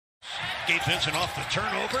Gabe Vincent off the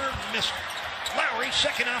turnover, missed. Lowry,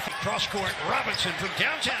 second off at cross court. Robinson from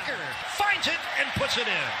downtown finds it and puts it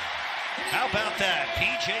in. How about that?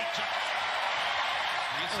 PJ.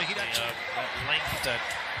 Length, that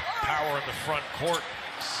power in the front court.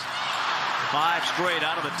 5 straight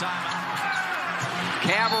out of the timeout.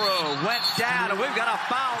 Cabarrot went down, and we've got a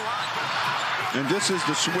foul line. And this is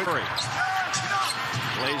the switch.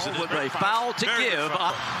 Plays it with a foul to give.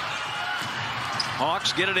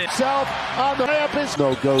 Hawks get it in. Self on the campus.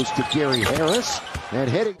 No goes to Gary Harris. And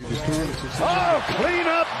hitting. Oh, clean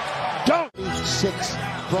up. Don't. 6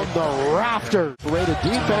 from the rafters. Rated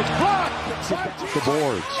defense. Block. The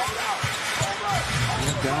boards.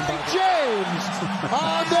 James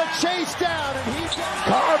on the chase down. And he's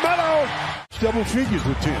Carmelo. Double figures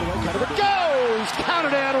with 10. Goes.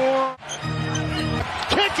 Counted and one.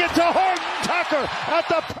 Kick it to Horton Tucker at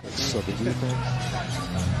the. So the defense.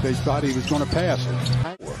 They thought he was going to pass it.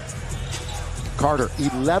 Carter,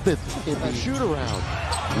 11th in the shoot-around.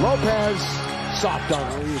 Lopez, soft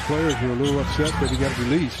on it. The players were a little upset that he got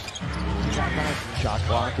released. Shot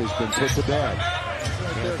clock has been put to bed.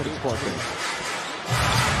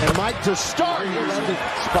 And Mike to start.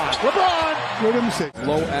 Spot. LeBron. Let him say.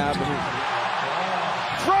 Low avenue.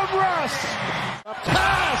 From Russ.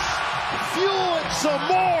 Pass. Fuel it some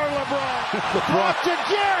more, LeBron. Blocked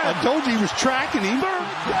again. I told you he was tracking him.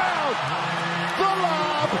 Down. The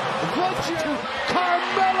lob.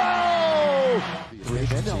 Carmelo.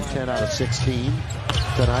 10 out of 16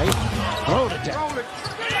 tonight. Thrown it down.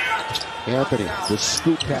 Anthony, the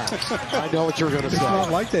scoop pass. I know what you're going to say. It's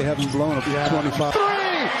not like they haven't blown up 25. 3.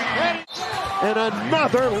 And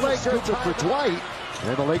another Lakers for Dwight.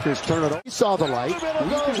 And the Lakers turn it over. He saw the light.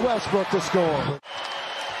 Leaves Westbrook to score.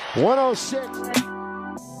 106.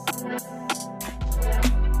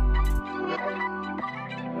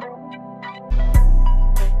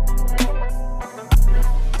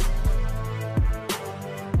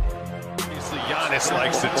 Giannis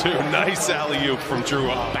likes it too. Nice alley-oop from Drew.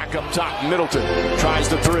 Back up top, Middleton tries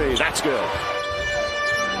the 3. That's good.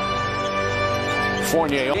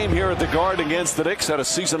 Fournier game here at the guard against the Knicks at a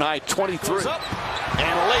season-high 23.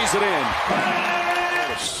 And lays it in.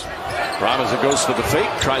 Robinson goes for the fake,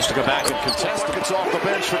 tries to go back and contest. Gets off the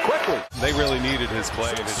bench for Quickly. They really needed his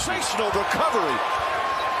play. Sensational recovery.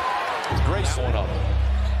 Grace one up.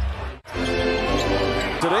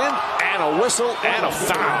 It in, and a whistle, and a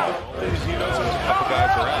foul. He knows a couple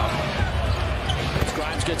guys are out.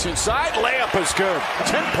 Grimes gets inside, layup is good.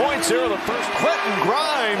 10 points here in the first. Quentin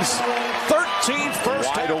Grimes, 13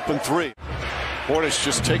 first. Wide open 3. Portis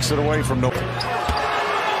just takes it away from no.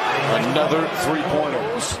 Another 3-pointer.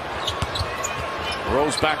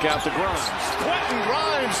 Rose back out to Grimes. Quentin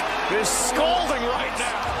Grimes is scalding right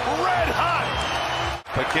now. Red hot.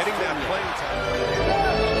 But getting that playing time.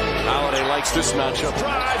 Holiday likes this matchup.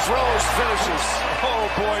 Drives, Rose finishes. Oh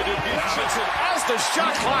boy, did he just it as the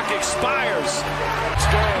shot clock expires. It's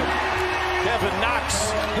good. Kevin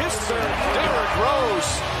Knox, his third. Derrick Rose,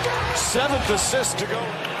 7th assist to go.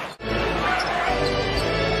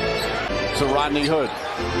 To Rodney Hood.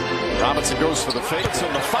 Robinson goes for the fakes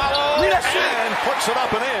and the follow. And puts it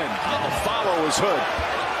up and in. And the follow is Hood.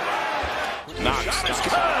 Knox is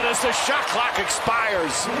good as the shot clock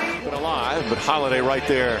expires. Keep it alive, but Holiday right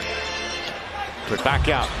there. But back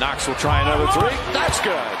out. Knox will try another 3. That's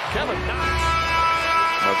good. Kevin Knox.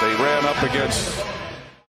 But they ran up against